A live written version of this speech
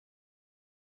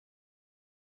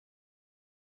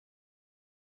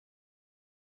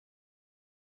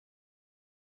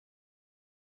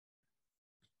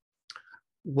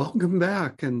Welcome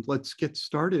back, and let's get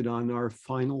started on our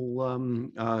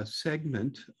final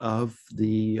segment of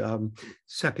the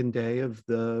second day of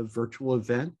the virtual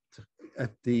event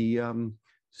at the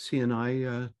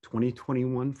CNI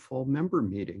 2021 Fall Member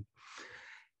Meeting.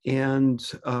 And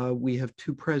we have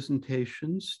two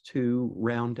presentations to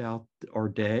round out our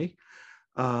day.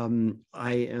 I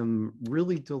am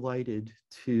really delighted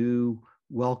to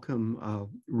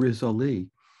welcome Rizwan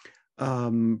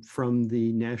from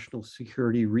the National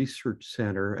Security Research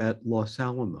Center at Los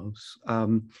Alamos.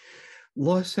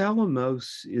 Los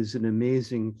Alamos is an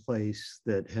amazing place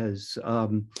that has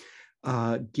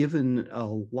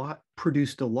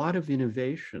produced a lot of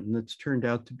innovation that's turned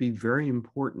out to be very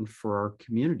important for our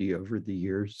community over the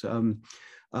years.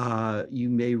 You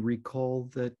may recall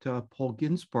that Paul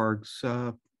Ginsberg's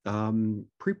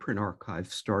preprint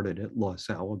archive started at Los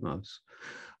Alamos.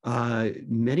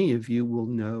 Many of you will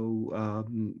know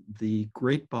the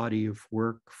great body of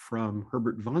work from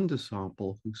Herbert von de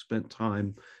Sompel, who spent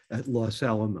time at Los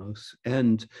Alamos.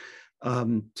 And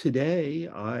today,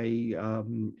 I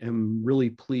am really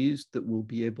pleased that we'll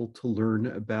be able to learn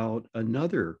about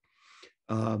another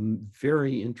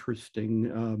very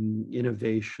interesting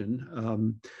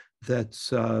innovation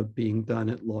that's being done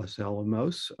at Los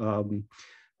Alamos.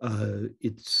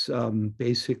 It's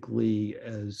basically,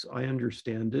 as I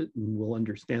understand it, and we'll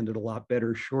understand it a lot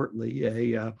better shortly,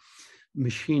 a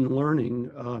machine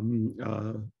learning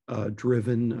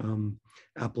driven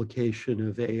application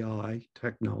of AI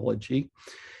technology.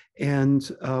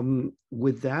 And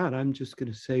with that, I'm just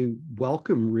going to say,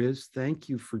 welcome, Riz. Thank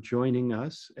you for joining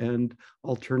us, and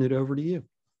I'll turn it over to you.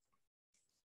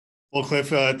 Well, Cliff,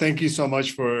 thank you so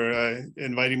much for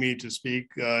inviting me to speak.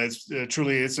 It's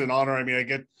truly an honor. I mean, I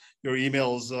get your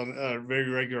emails on a very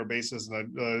regular basis,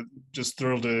 and I'm just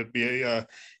thrilled to be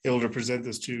able to present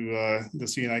this to the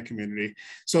CNI community.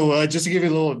 So just to give you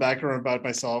a little background about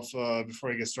myself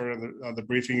before I get started on the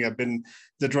briefing, I've been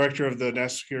the director of the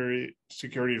National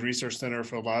Security Research Center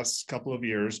for the last couple of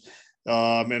years.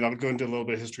 And I'll go into a little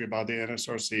bit of history about the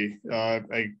NSRC.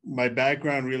 My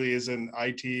background really is in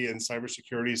IT and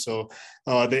cybersecurity, so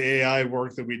the AI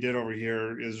work that we did over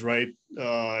here is right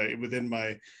within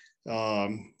my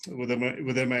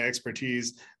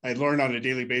expertise. I learn on a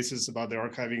daily basis about the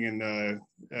archiving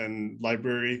and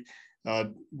library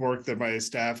work that my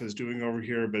staff is doing over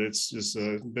here, but it's just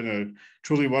been a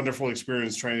truly wonderful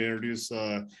experience trying to introduce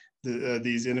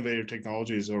these innovative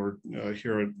technologies over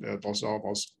here at Los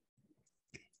Alamos.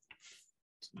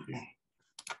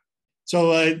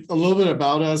 So a little bit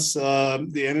about us. The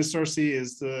NSRC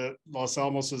is the Los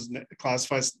Alamos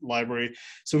classified library.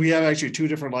 So we have actually two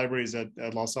different libraries at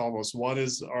Los Alamos. One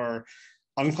is our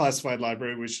unclassified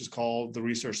library, which is called the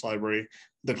Research Library.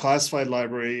 The classified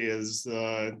library is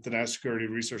the National Security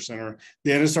Research Center.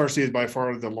 The NSRC is by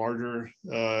far the larger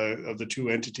of the two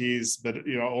entities, but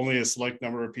only a select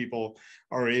number of people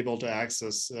are able to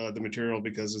access the material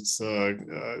because it's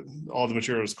all the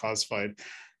material is classified.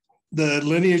 The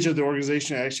lineage of the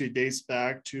organization actually dates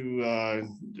back to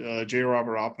J.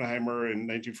 Robert Oppenheimer in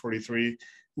 1943.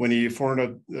 When he stood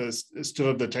up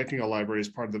the technical library as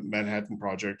part of the Manhattan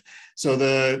Project. So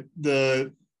over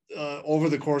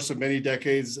the course of many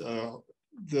decades, a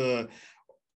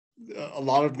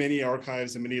lot of many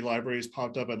archives and many libraries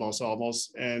popped up at Los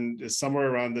Alamos, and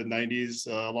somewhere around the 90s,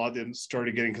 a lot of them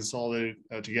started getting consolidated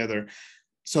together.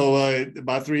 So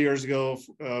about 3 years ago,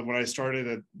 when I started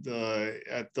at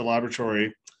the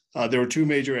laboratory, there were two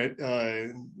major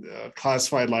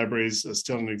classified libraries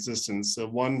still in existence.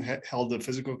 One held the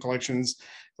physical collections,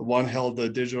 one held the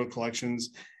digital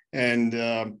collections, and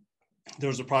there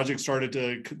was a project started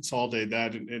to consolidate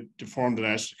that and to form the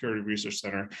National Security Research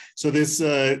Center. So this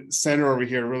center over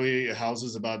here really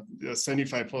houses about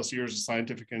 75 plus years of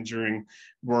scientific engineering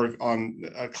work on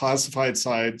classified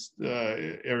sides,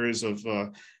 areas of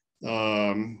the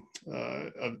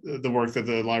work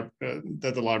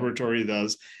that the laboratory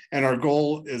does. And our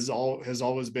goal has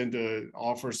always been to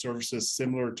offer services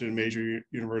similar to major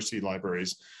university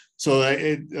libraries. So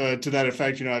to that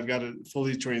effect, I've got a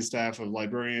fully trained staff of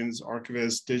librarians,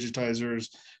 archivists, digitizers,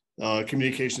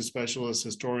 communication specialists,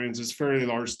 historians. It's a fairly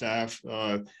large staff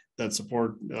that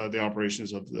support the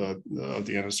operations of the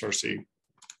NSRC.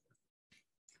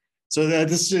 So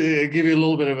this give you a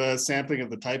little bit of a sampling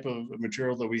of the type of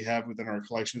material that we have within our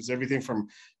collections, everything from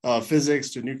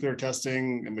physics to nuclear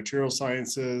testing, material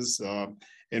sciences,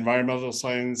 environmental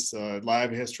science, lab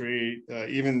history,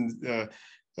 even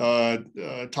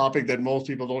topic that most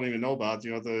people don't even know about.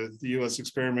 The U.S.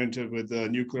 experimented with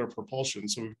nuclear propulsion,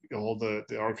 so we hold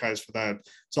the archives for that.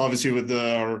 So obviously with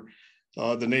our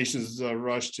the nation's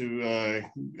rush to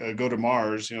go to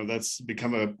Mars, that's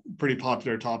become a pretty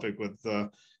popular topic with a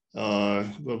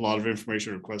lot of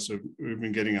information requests that we've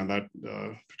been getting on that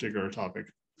particular topic.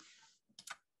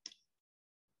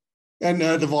 And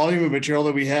the volume of material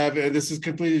that we have, this is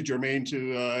completely germane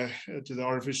to the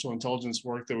artificial intelligence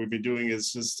work that we've been doing,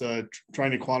 is just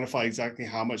trying to quantify exactly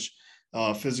how much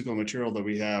physical material that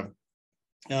we have.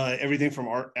 Everything from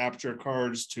aperture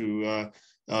cards to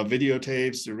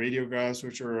videotapes to radiographs,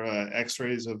 which are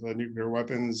X-rays of nuclear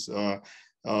weapons,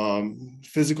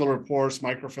 physical reports,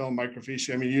 microfilm,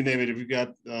 microfiche. I mean, you name it. If you've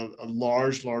got a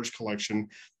large collection,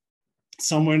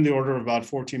 somewhere in the order of about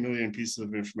 14 million pieces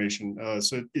of information.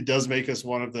 So it does make us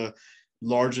one of the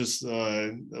largest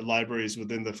libraries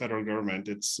within the federal government.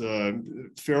 It's a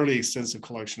fairly extensive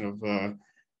collection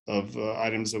of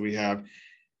items that we have.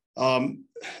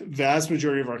 Vast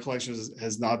majority of our collections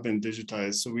has not been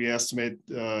digitized. So we estimate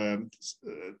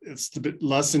it's a bit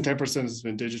less than 10% has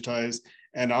been digitized.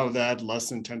 And out of that, less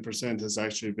than 10% has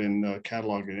actually been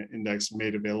cataloged and indexed and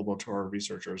made available to our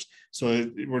researchers. So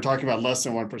we're talking about less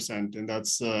than 1%, and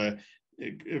that's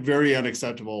very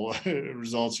unacceptable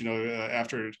results,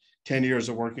 after 10 years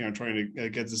of working on trying to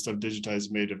get this stuff digitized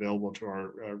and made available to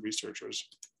our researchers.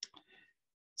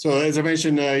 So as I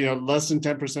mentioned, less than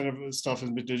 10% of the stuff has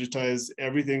been digitized.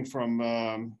 Everything from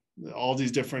all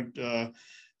these different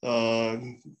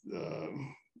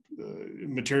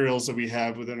materials that we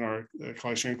have within our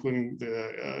collection, including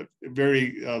the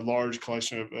very large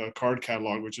collection of card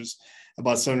catalog, which is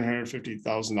about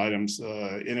 750,000 items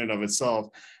in and of itself.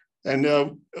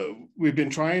 And we've been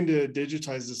trying to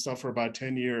digitize this stuff for about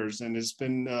 10 years, and it's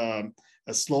been a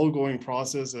slow-going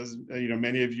process. As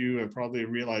many of you have probably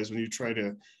realized, when you try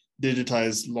to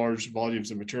digitize large volumes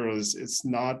of materials, it's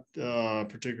not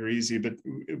particularly easy. But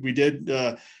we did.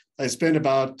 I spent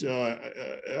about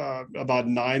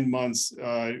 9 months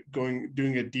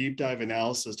doing a deep dive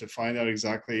analysis to find out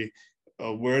exactly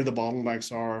where the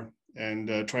bottlenecks are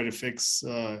and try to fix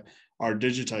our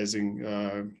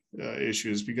digitizing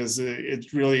issues, because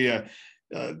it's really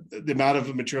the amount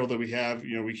of material that we have.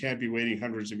 We can't be waiting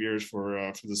hundreds of years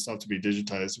for the stuff to be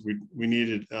digitized. We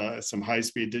needed some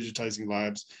high-speed digitizing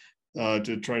labs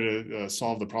to try to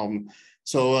solve the problem.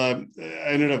 So I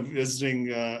ended up visiting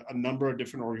a number of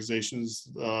different organizations,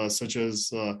 such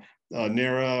as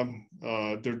NARA,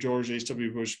 the George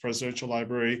H.W. Bush Presidential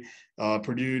Library,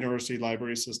 Purdue University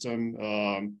Library System,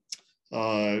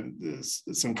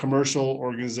 some commercial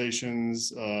organizations,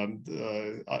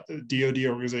 DoD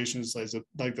organizations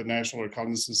like the National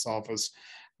Reconnaissance Office.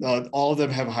 All of them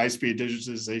have high-speed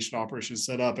digitization operations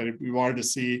set up, and we wanted to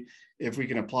see if we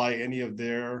can apply any of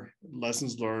their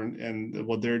lessons learned and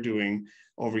what they're doing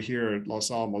over here at Los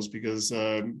Alamos, because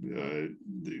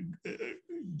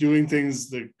doing things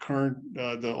the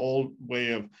old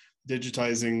way of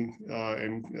digitizing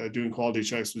and doing quality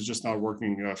checks was just not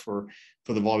working for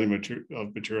the volume of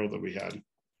material that we had.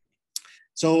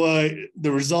 So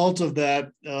the result of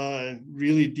that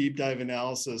really deep dive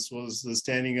analysis was the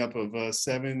standing up of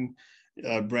 7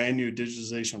 brand new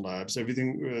digitization labs,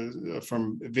 everything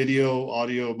from video,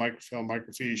 audio, microfilm,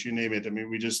 microfiche, you name it. I mean,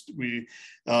 we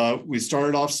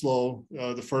started off slow.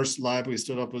 The first lab we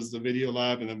stood up was the video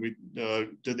lab, and then we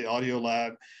did the audio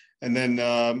lab. And then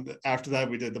after that,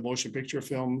 we did the motion picture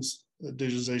films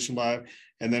digitization lab,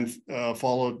 and then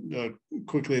followed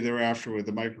quickly thereafter with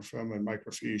the microfilm and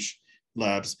microfiche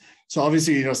labs. So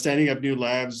obviously, standing up new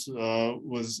labs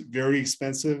was very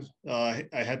expensive. I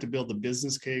had to build a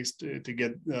business case to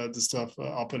get the stuff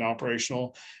up and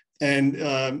operational. And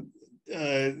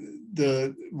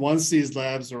once these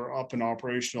labs are up and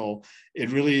operational, it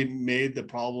really made the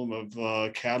problem of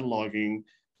cataloging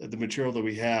the material that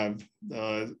we have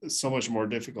so much more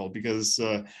difficult, because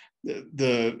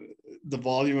the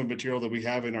volume of material that we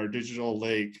have in our digital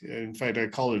lake, in fact, I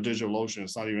call it a digital ocean,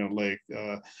 it's not even a lake,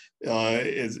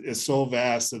 is so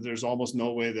vast that there's almost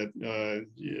no way that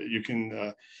you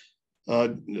can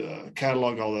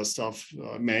catalog all that stuff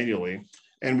manually.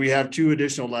 And we have 2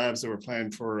 additional labs that were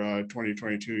planned for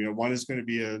 2022. One is going to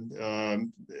be a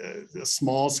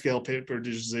small scale paper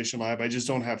digitization lab. I just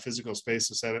don't have physical space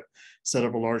to set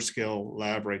up a large scale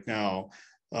lab right now.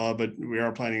 But we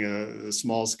are planning a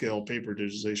small scale paper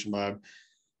digitization lab.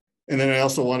 And then I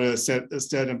also want to set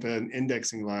up an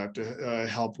indexing lab to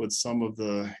help with some of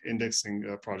the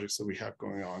indexing projects that we have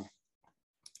going on.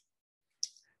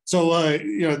 So,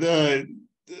 the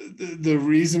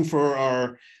reason for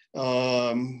our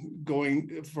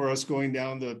going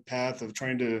down the path of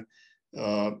trying to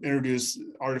introduce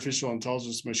artificial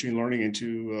intelligence, machine learning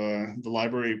into the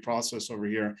library process over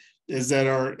here, is that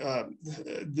our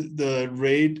the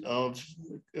rate of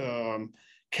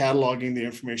cataloging the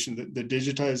information, the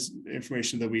digitized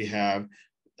information that we have,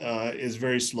 is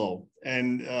very slow.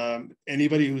 And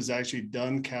anybody who's actually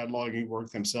done cataloging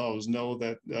work themselves know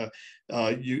that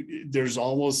there's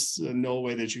almost no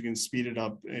way that you can speed it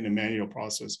up in a manual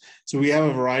process. So we have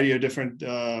a variety of different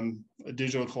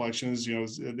digital collections. You know,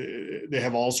 they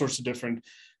have all sorts of different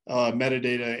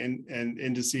metadata and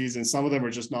indices, and some of them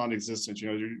are just non-existent.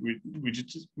 You know,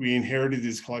 we inherited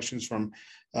these collections from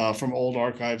old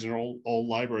archives and old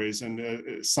libraries,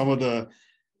 and some of the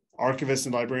archivists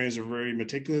and librarians are very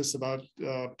meticulous about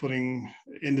putting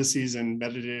indices and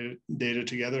metadata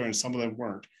together, and some of them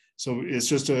weren't. So it's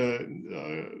just a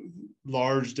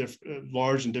large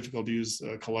and difficult to use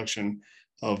collection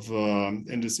of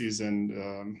indices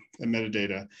and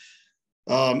metadata.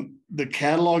 The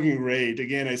cataloging rate,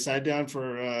 again, I sat down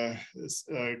for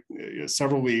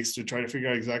several weeks to try to figure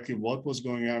out exactly what was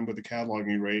going on with the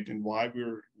cataloging rate and why we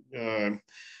were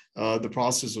the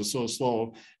process was so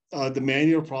slow. The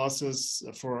manual process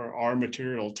for our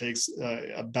material takes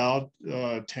about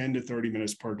 10 to 30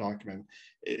 minutes per document.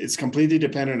 It's completely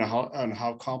dependent on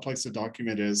how complex the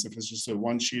document is. If it's just a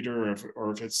one-sheeter,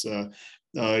 or if it's you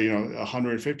know,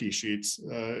 150 sheets,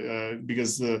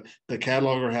 because the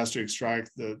cataloger has to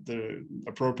extract the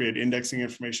appropriate indexing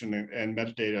information and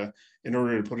metadata in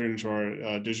order to put it into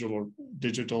our digital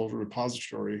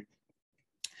repository.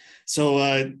 So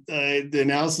the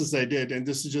analysis I did, and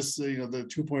this is just, you know, the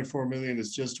 2.4 million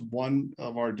is just one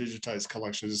of our digitized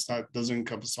collections. It's not, doesn't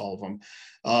encompass all of them.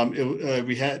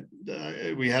 We had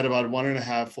about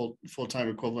 1.5 full-time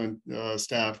equivalent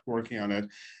staff working on it.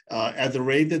 At the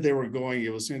rate that they were going,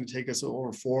 it was going to take us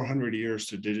over 400 years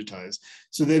to digitize.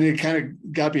 So then it kind of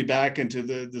got me back into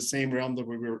the same realm that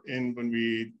we were in when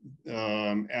we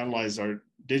analyzed our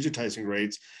digitizing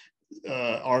rates.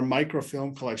 Our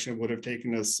microfilm collection would have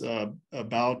taken us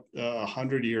about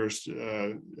 100 years.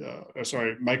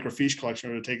 Microfiche collection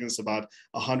would have taken us about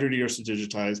 100 years to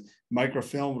digitize.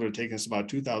 Microfilm would have taken us about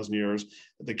 2,000 years.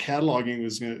 The cataloging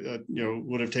was,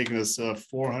 would have taken us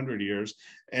 400 years.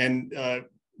 And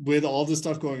with all this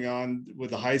stuff going on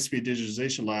with the high-speed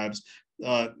digitization labs,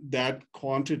 that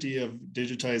quantity of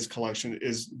digitized collection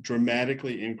is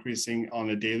dramatically increasing on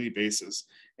a daily basis.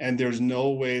 And there's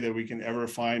no way that we can ever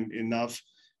find enough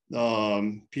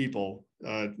people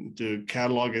to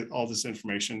catalog all this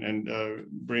information and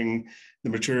bring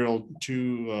the material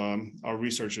to our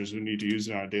researchers who need to use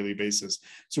it on a daily basis.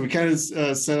 So we kind of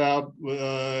set out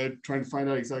trying to find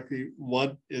out exactly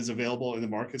what is available in the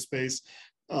market space.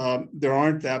 There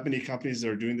aren't that many companies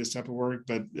that are doing this type of work,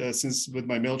 but since with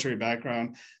my military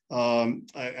background,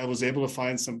 I was able to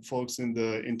find some folks in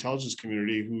the intelligence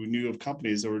community who knew of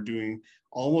companies that were doing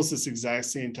almost this exact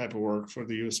same type of work for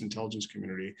the U.S. intelligence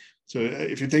community. So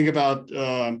if you think about,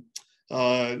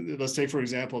 let's take, for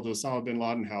example, the Osama bin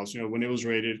Laden house, when it was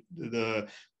raided, the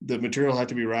material had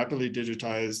to be rapidly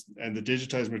digitized, and the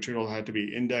digitized material had to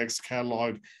be indexed,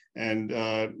 cataloged, and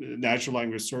natural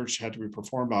language search had to be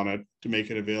performed on it to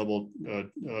make it available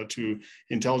to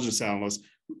intelligence analysts.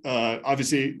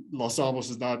 Obviously, Los Alamos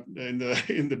is not in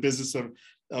the business of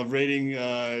raiding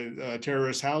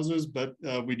terrorist houses, but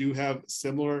we do have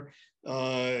similar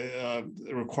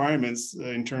requirements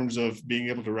in terms of being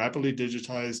able to rapidly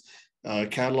digitize,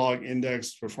 catalog,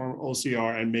 index, perform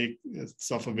OCR, and make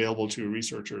stuff available to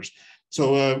researchers.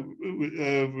 So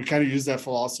we kind of use that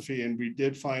philosophy, and we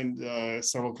did find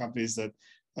several companies that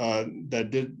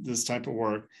did this type of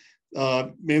work.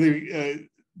 Mainly,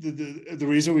 the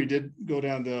reason we did go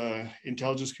down the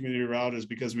intelligence community route is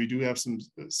because we do have some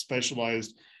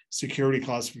specialized security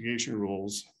classification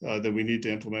rules that we need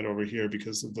to implement over here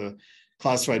because of the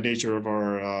classified nature of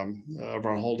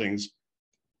our holdings.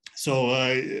 So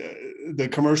the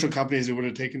commercial companies, it would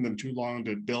have taken them too long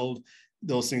to build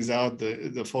those things out.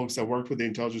 The folks that work with the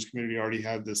intelligence community already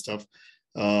had this stuff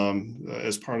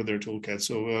as part of their toolkit.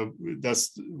 So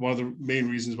that's one of the main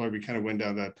reasons why we kind of went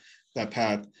down that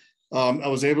path. I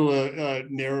was able to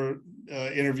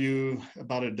interview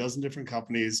about a dozen different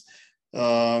companies,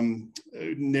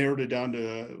 narrowed it down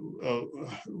to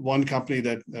one company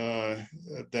that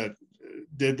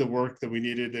did the work that we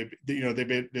needed.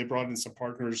 They brought in some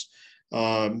partners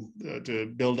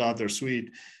to build out their suite.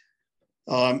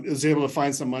 I was able to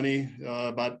find some money,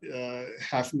 about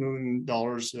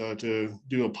 $500,000 to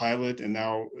do a pilot, and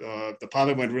now the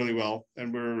pilot went really well,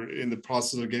 and we're in the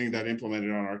process of getting that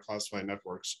implemented on our classified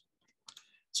networks.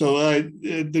 So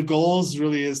the goals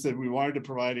really is that we wanted to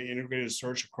provide an integrated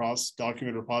search across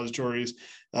document repositories,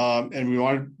 and we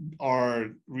wanted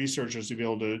our researchers to be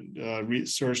able to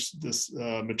research this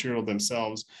material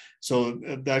themselves. So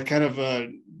that kind of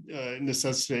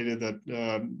necessitated that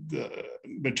the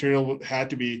material had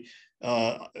to be,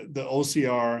 the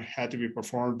OCR had to be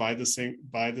performed by this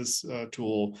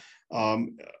tool.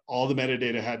 All the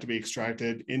metadata had to be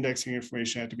extracted, indexing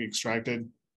information had to be extracted.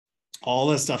 All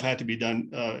that stuff had to be done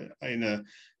in a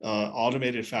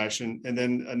automated fashion, and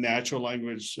then a natural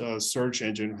language search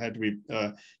engine had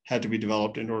to be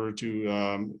developed in order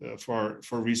to for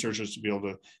researchers to be able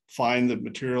to find the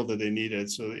material that they needed.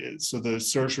 So the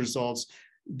search results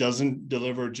doesn't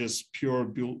deliver just pure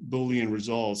Boolean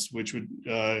results, which would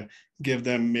give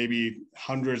them maybe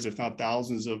hundreds, if not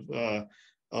thousands,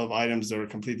 of items that are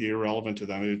completely irrelevant to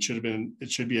them. It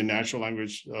should be a natural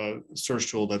language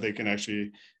search tool that they can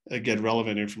actually get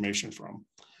relevant information from.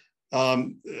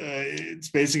 It's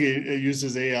basically, it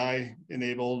uses AI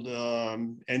enabled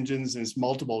engines, and it's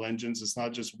multiple engines. It's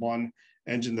not just one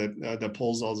engine that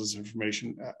pulls all this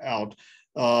information out.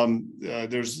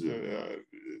 There's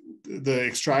the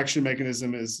extraction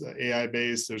mechanism is AI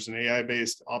based. There's an AI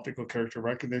based optical character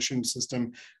recognition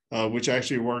system, which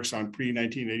actually works on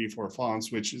pre-1984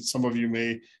 fonts, which some of you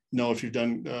may know if you've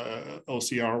done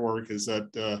OCR work, is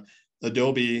that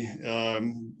Adobe,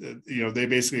 they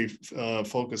basically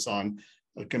focus on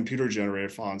computer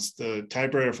generated fonts. The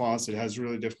typewriter fonts it has a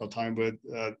really difficult time with.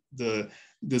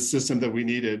 The system that we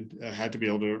needed had to be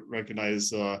able to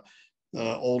recognize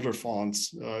older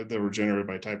fonts that were generated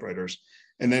by typewriters.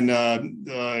 And then,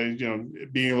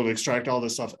 being able to extract all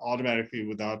this stuff automatically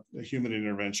without a human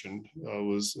intervention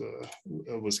was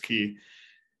key.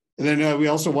 And then we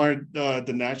also wanted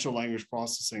the natural language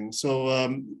processing.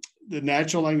 So the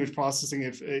natural language processing,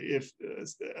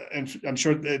 and I'm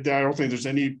sure I don't think there's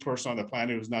any person on the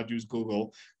planet who's not used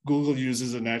Google. Google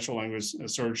uses a natural language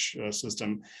search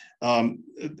system.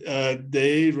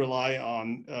 They rely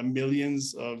on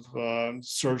millions of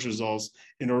search results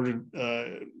in order,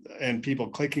 and people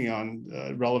clicking on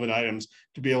relevant items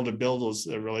to be able to build those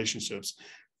relationships.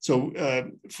 So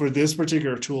for this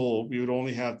particular tool, we would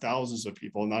only have thousands of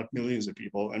people, not millions of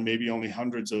people, and maybe only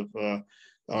hundreds of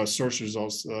search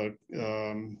results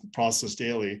processed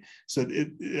daily. So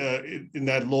in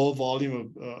that low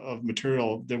volume of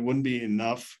material, there wouldn't be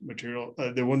enough material.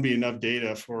 There wouldn't be enough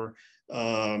data for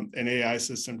an AI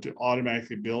system to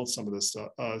automatically build some of the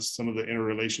stuff, some of the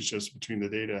interrelationships between the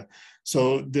data.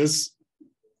 So the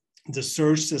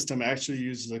search system actually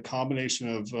uses a combination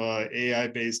of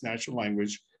AI-based natural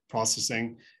language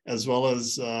processing, as well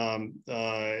as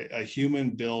a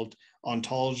human-built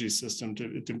ontology system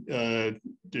to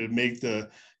make the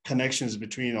connections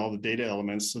between all the data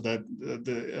elements, so that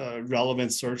the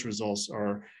relevant search results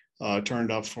are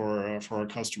turned up for our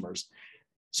customers.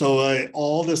 So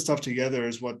all this stuff together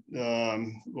is what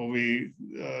we've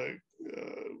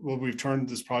termed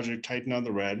this project Titan on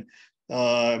the Red.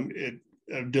 It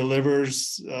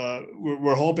delivers.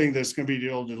 We're hoping this can be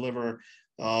able to deliver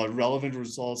relevant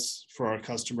results for our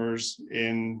customers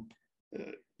in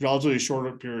relatively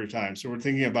shorter period of time. So we're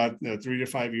thinking about 3 to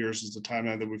 5 years is the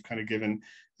timeline that we've kind of given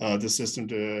the system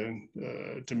to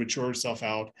mature itself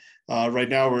out. Right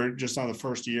now, we're just on the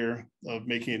first year of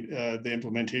making the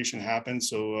implementation happen.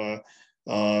 So,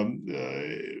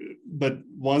 but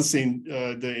once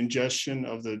the ingestion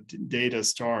of the data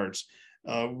starts,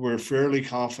 we're fairly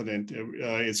confident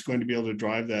it's going to be able to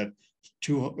drive that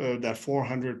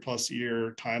 400 plus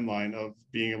year timeline of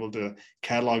being able to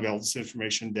catalog all this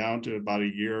information down to about a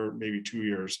year, maybe 2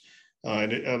 years.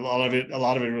 And a lot of it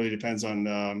really depends on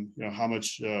how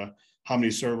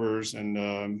many servers and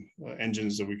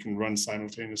engines that we can run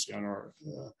simultaneously on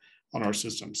our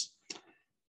systems.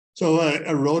 So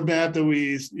a roadmap that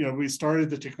we started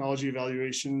the technology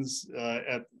evaluations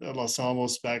at Los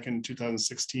Alamos back in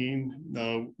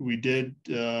 2016. We did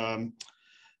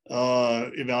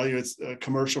evaluate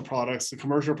commercial products. The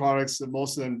commercial products,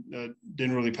 most of them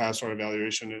didn't really pass our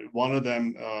evaluation. One of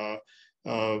them,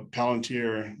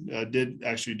 Palantir, did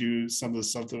actually do some of the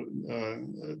stuff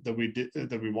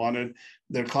that we wanted.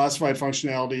 Their classified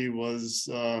functionality was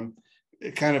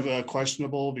kind of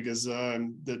questionable, because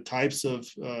the types of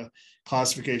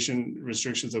classification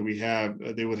restrictions that we have,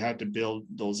 they would have to build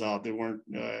those out. They weren't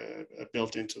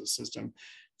built into the system.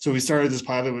 So we started this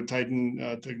pilot with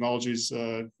Titan Technologies,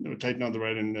 Titan on the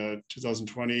Red in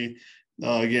 2020.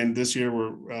 Again, this year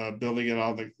we're building it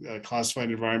on the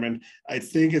classified environment. I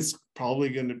think it's probably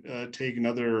going to take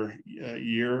another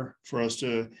year for us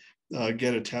to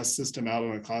get a test system out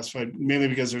on a classified, mainly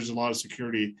because there's a lot of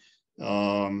security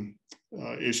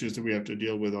issues that we have to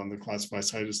deal with on the classified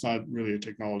side. It's not really a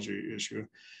technology issue.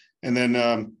 And then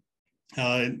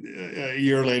a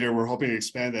year later, we're hoping to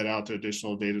expand that out to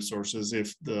additional data sources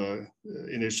if the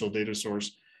initial data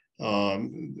source,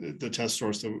 the test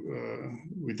source that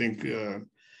we think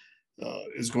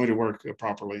is going to work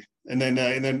properly. And then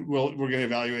we're going to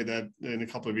evaluate that in a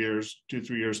couple of years, 2-3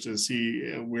 years, to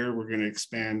see where we're going to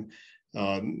expand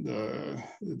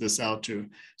this out to.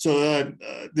 So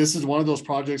this is one of those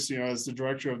projects, you know, as the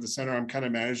director of the center, I'm kind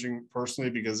of managing personally,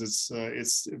 because it's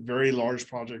a very large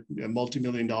project,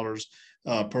 multi-million dollars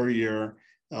per year.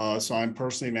 So I'm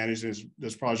personally managing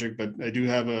this project, but I do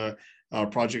have a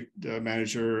project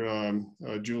manager,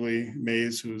 Julie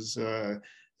Mays, who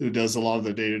does a lot of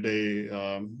the day-to-day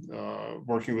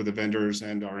working with the vendors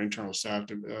and our internal staff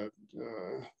to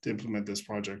implement this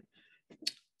project.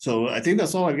 So I think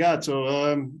that's all I've got.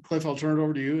 So Cliff, I'll turn it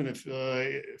over to you. And if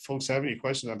folks have any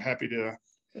questions, I'm happy to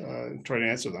try to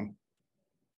answer them.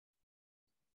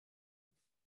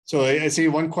 So I see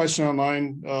one question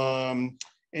online.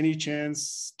 Any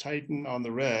chance Titan on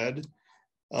the Red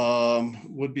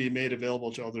would be made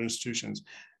available to other institutions?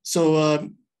 So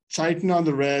Titan on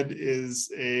the Red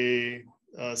is a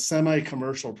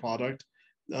semi-commercial product.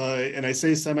 And I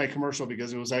say semi-commercial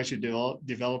because it was actually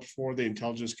developed for the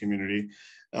intelligence community.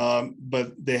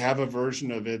 But they have a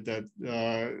version of it that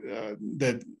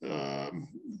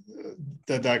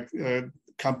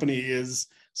company is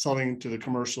selling to the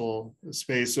commercial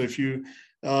space. So if you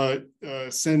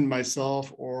send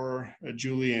myself or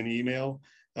Julie an email,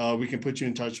 we can put you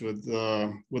in touch with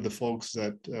the folks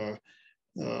that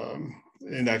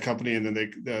in that company, and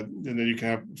then you can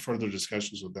have further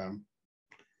discussions with them.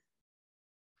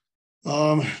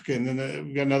 Okay, and then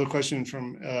we got another question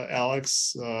from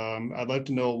Alex. I'd like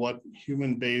to know what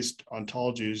human-based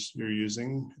ontologies you're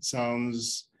using. It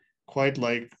sounds quite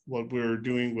like what we're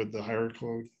doing with the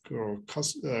hierarchical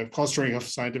clustering of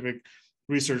scientific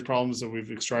research problems that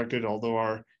we've extracted, although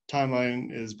our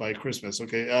timeline is by Christmas.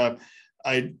 Okay,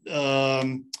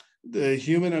 the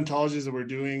human ontologies that we're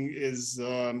doing is,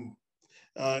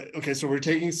 okay, so we're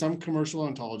taking some commercial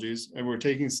ontologies and we're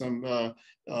taking some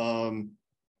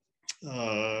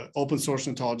open source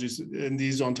ontologies, and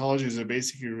these ontologies are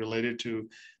basically related to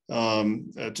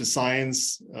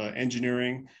science,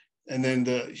 engineering, and then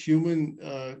the human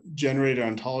generated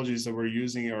ontologies that we're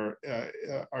using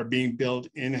are being built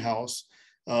in-house.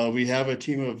 We have a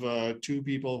team of 2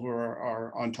 people who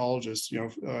are ontologists,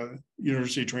 you know,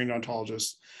 university trained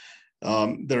ontologists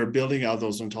that are building out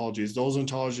those ontologies. Those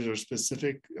ontologies are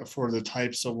specific for the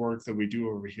types of work that we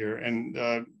do over here. And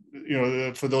you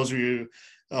know, for those of you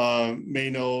may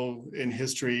know, in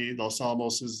history, Los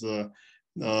Alamos is the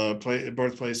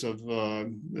birthplace of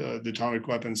the atomic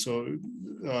weapon. So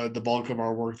the bulk of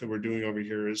our work that we're doing over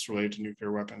here is related to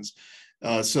nuclear weapons.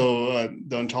 So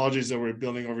the ontologies that we're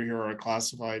building over here are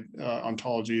classified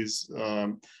ontologies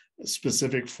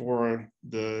specific for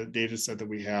the data set that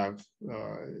we have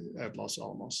at Los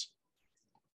Alamos.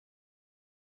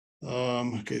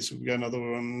 Okay, so we got another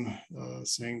one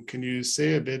saying, can you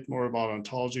say a bit more about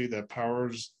ontology that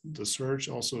powers the search,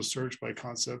 also search by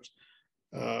concept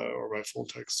or by full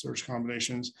text search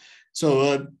combinations?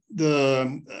 So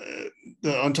the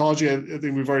ontology, I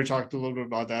think we've already talked a little bit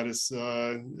about that.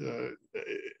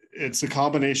 It's a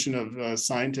combination of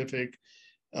scientific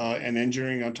and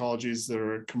engineering ontologies that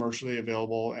are commercially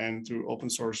available and through open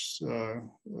source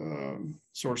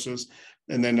sources,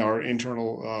 and then our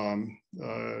internal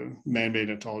man-made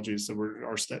ontologies that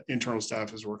our internal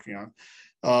staff is working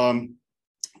on.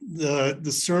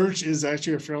 The search is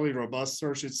actually a fairly robust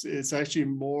search. It's actually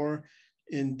more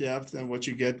in depth than what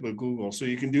you get with Google. So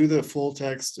you can do the full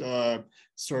text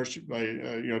search by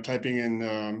you know, typing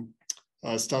in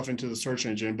stuff into the search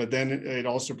engine, but then it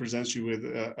also presents you with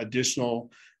additional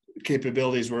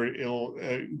capabilities where it'll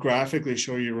graphically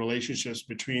show you relationships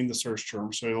between the search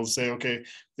terms. So it'll say, okay,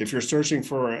 if you're searching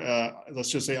for, let's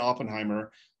just say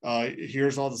Oppenheimer,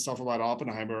 here's all the stuff about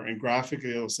Oppenheimer, and graphically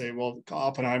it'll say, well,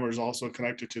 Oppenheimer is also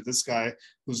connected to this guy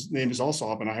whose name is also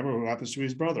Oppenheimer, who happens to be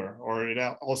his brother, or it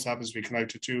also happens to be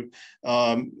connected to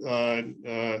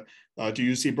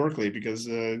UC Berkeley, because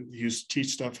you teach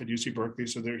stuff at UC Berkeley.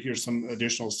 So here's some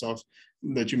additional stuff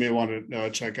that you may want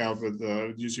to check out with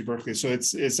UC Berkeley. So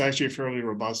it's actually a fairly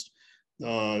robust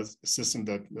system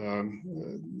that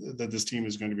this team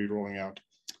is going to be rolling out.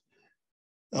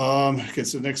 Okay,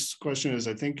 so the next question is,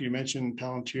 I think you mentioned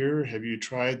Palantir. Have you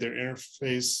tried their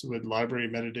interface with library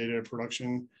metadata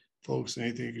production folks?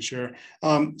 Anything you can share?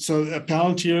 So at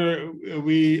Palantir,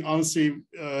 we honestly,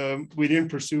 we didn't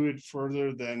pursue it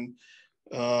further than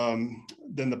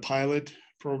the pilot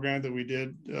program that we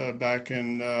did back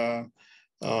in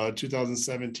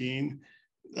 2017.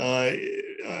 I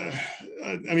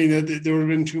mean, there would have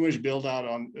been too much build out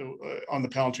on the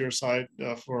Palantir side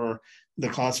for the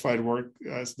classified work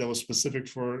that was specific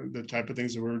for the type of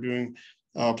things that we were doing.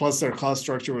 Plus, their cost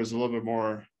structure was a little bit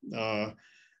more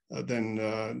than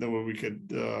what we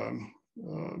could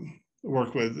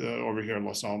work with over here in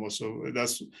Los Alamos. So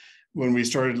that's when we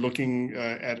started looking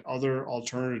at other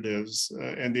alternatives,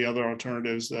 and the other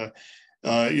alternatives.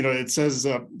 It says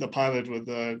the pilot with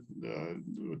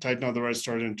Titan on the Right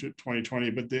started in 2020,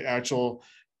 but the actual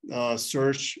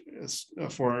search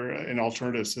for an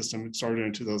alternative system started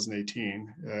in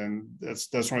 2018, and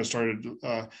that's when I started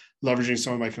leveraging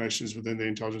some of my connections within the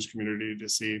intelligence community to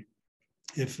see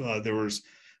if there was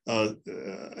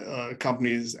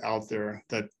companies out there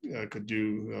that could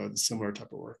do similar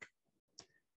type of work.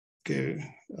 Okay,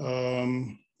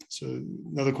 so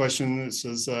another question that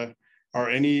says, are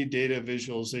any data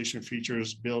visualization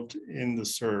features built in the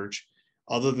search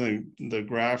other than the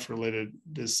graph-related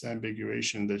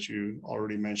disambiguation that you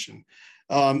already mentioned?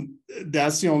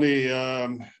 That's the only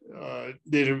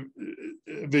data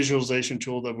visualization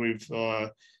tool that we've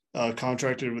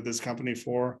contracted with this company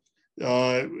for.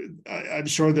 I'm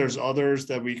sure there's others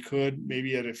that we could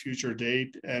maybe at a future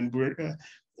date, and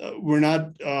we're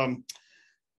not.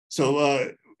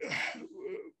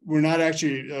 We're not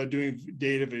actually doing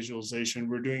data visualization.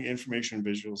 We're doing information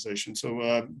visualization.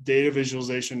 So data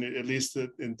visualization, at least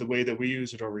in the way that we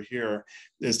use it over here,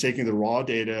 is taking the raw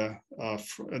data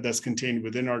that's contained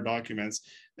within our documents,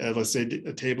 let's say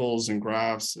tables and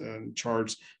graphs and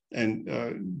charts, and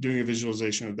doing a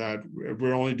visualization of that.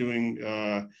 We're only doing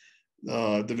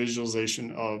the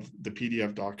visualization of the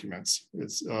PDF documents.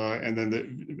 It's and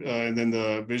then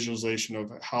the visualization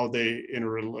of how they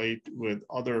interrelate with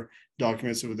other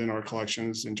documents within our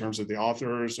collections in terms of the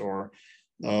authors or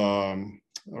the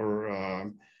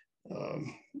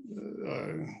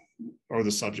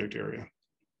subject area.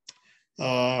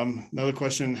 Another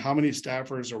question: how many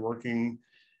staffers are working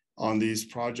on these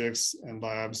projects and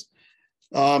labs?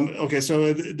 Okay,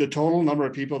 so the total number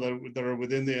of people that are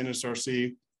within the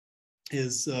NSRC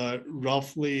is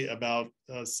roughly about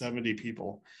 70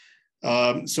 people.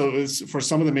 So it's, for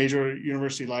some of the major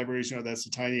university libraries, that's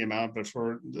a tiny amount, but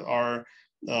for the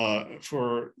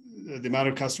amount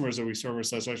of customers that we service,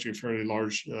 that's actually a fairly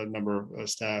large number of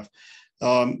staff.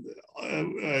 As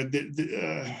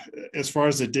far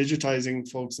as the digitizing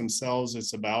folks themselves,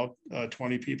 it's about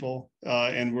 20 people,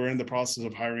 and we're in the process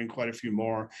of hiring quite a few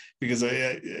more because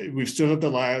we've stood up the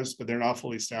labs, but they're not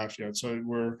fully staffed yet. So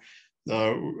we're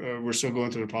still going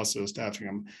through the process of staffing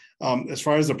them. As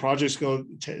far as the projects go,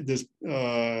 this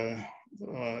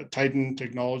Titan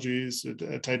Technologies,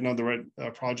 Titan on the Right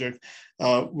project,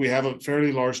 we have a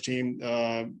fairly large team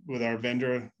with our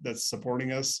vendor that's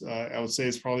supporting us. I would say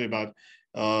it's probably about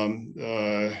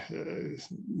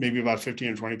maybe about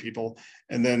 15 or 20 people.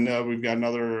 And then we've got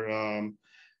another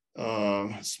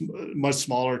much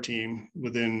smaller team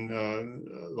within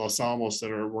Los Alamos that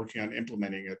are working on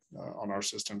implementing it on our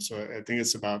system. So I think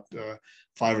it's about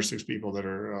 5 or 6 people that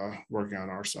are working on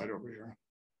our side over here.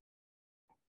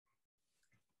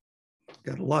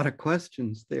 Got a lot of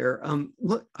questions there.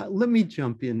 Let me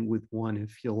jump in with one,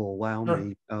 if you'll allow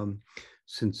me,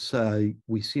 since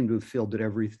we seem to have fielded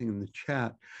everything in the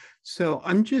chat. So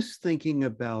I'm just thinking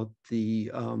about the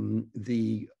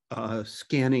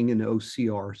scanning and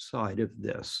OCR side of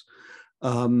this,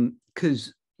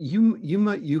 because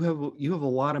you have a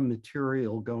lot of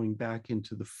material going back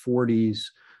into the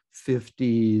 40s,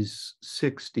 50s,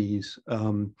 60s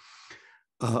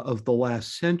of the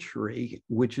last century,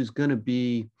 which is going to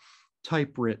be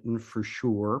typewritten for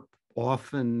sure,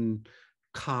 often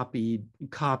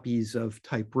copies of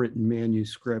typewritten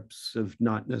manuscripts of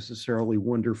not necessarily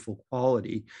wonderful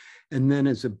quality. And then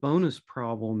as a bonus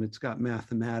problem, it's got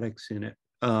mathematics in it.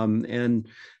 And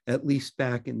at least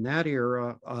back in that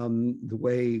era, the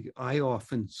way I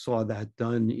often saw that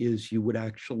done is you would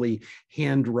actually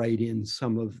handwrite in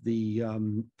some of the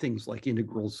things like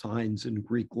integral signs and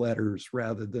Greek letters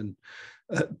rather than,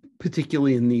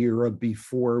 particularly in the era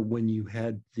before when you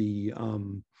had the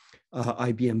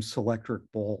IBM Selectric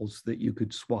balls that you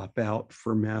could swap out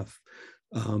for math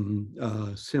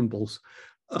symbols.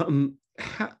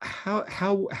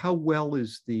 How well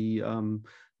is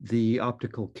the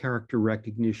optical character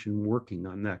recognition working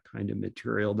on that kind of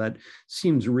material? That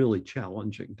seems really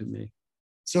challenging to me.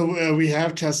 So we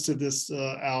have tested this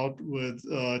out with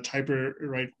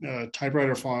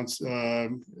typewriter fonts,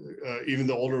 even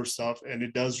the older stuff, and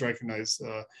it does recognize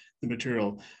the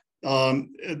material.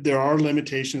 There are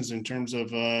limitations in terms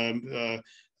of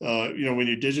when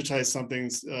you digitize something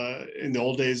in the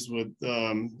old days with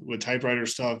typewriter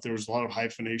stuff, there was a lot of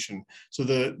hyphenation. So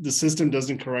the system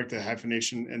doesn't correct the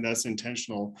hyphenation, and that's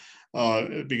intentional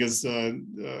because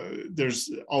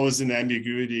there's always an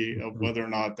ambiguity of whether or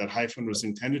not that hyphen was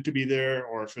intended to be there,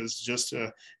 or if it's just at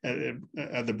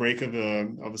the break of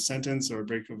a sentence or a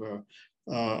break of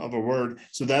a word.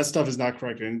 So that stuff is not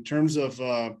correct. In terms of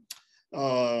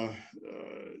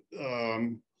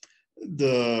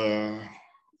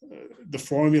the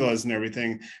formulas and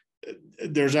everything,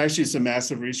 there's actually some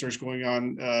massive research going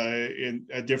on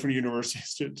at different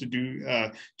universities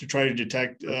to try to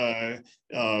detect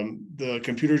the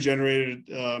computer generated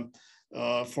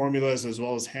formulas as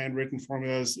well as handwritten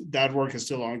formulas. That work is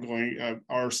still ongoing.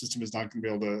 Our system is not going to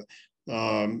be able to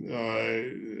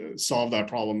solve that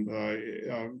problem,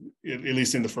 at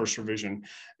least in the first revision.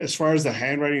 As far as the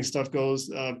handwriting stuff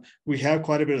goes, we have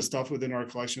quite a bit of stuff within our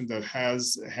collection that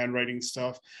has handwriting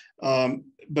stuff.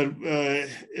 But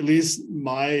at least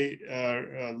my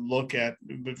look at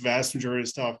the vast majority of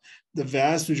stuff,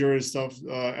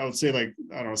 I would say like,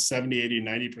 I don't know, 70, 80,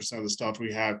 90% of the stuff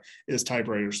we have is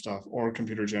typewriter stuff or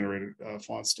computer generated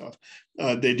font stuff.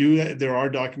 There are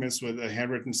documents with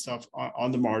handwritten stuff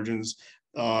on the margins.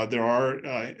 There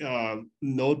are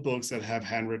notebooks that have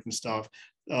handwritten stuff.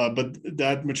 But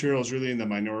that material is really in the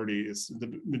minority.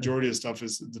 The majority of stuff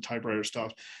is the typewriter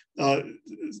stuff.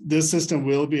 This system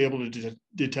will be able to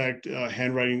detect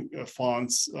handwriting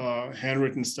fonts,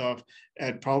 handwritten stuff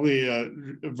at probably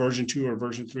version 2 or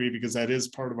version 3, because that is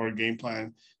part of our game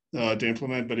plan to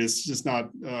implement. But it's just not.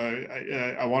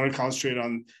 I want to concentrate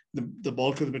on the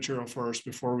bulk of the material first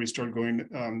before we start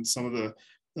going some of the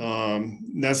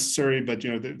necessary. But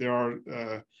there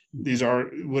are. These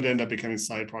would end up becoming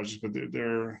side projects, but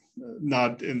they're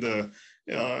not in the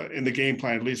game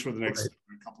plan, at least for the next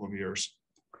couple of years.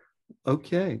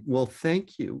 Okay, well,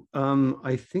 thank you.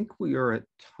 I think we are at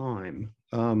time.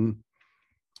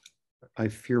 I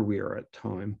fear we are at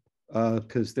time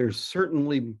because there's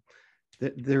certainly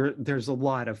there's a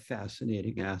lot of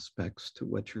fascinating aspects to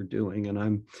what you're doing, and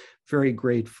I'm very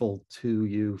grateful to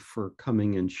you for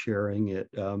coming and sharing it.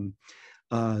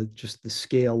 Just the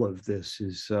scale of this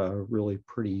is really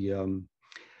pretty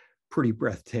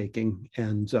breathtaking,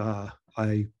 and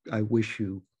I wish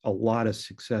you a lot of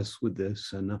success with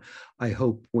this. And I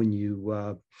hope when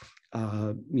you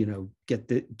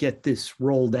get this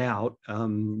rolled out,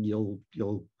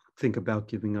 you'll think about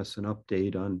giving us an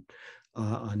update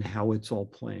on how it's all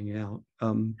playing out.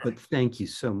 But thank you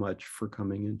so much for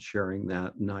coming and sharing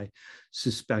that. And I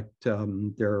suspect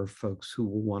there are folks who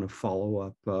will want to follow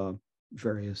up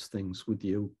various things with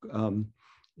you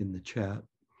in the chat.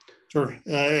 Sure.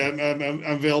 I'm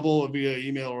available via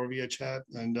email or via chat.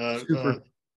 And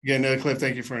again, Cliff,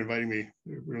 thank you for inviting me.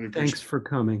 Really appreciate it. Thanks for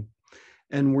coming.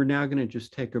 And we're now going to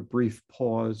just take a brief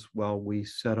pause while we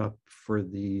set up for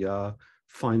the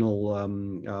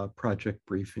final project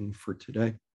briefing for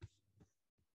today.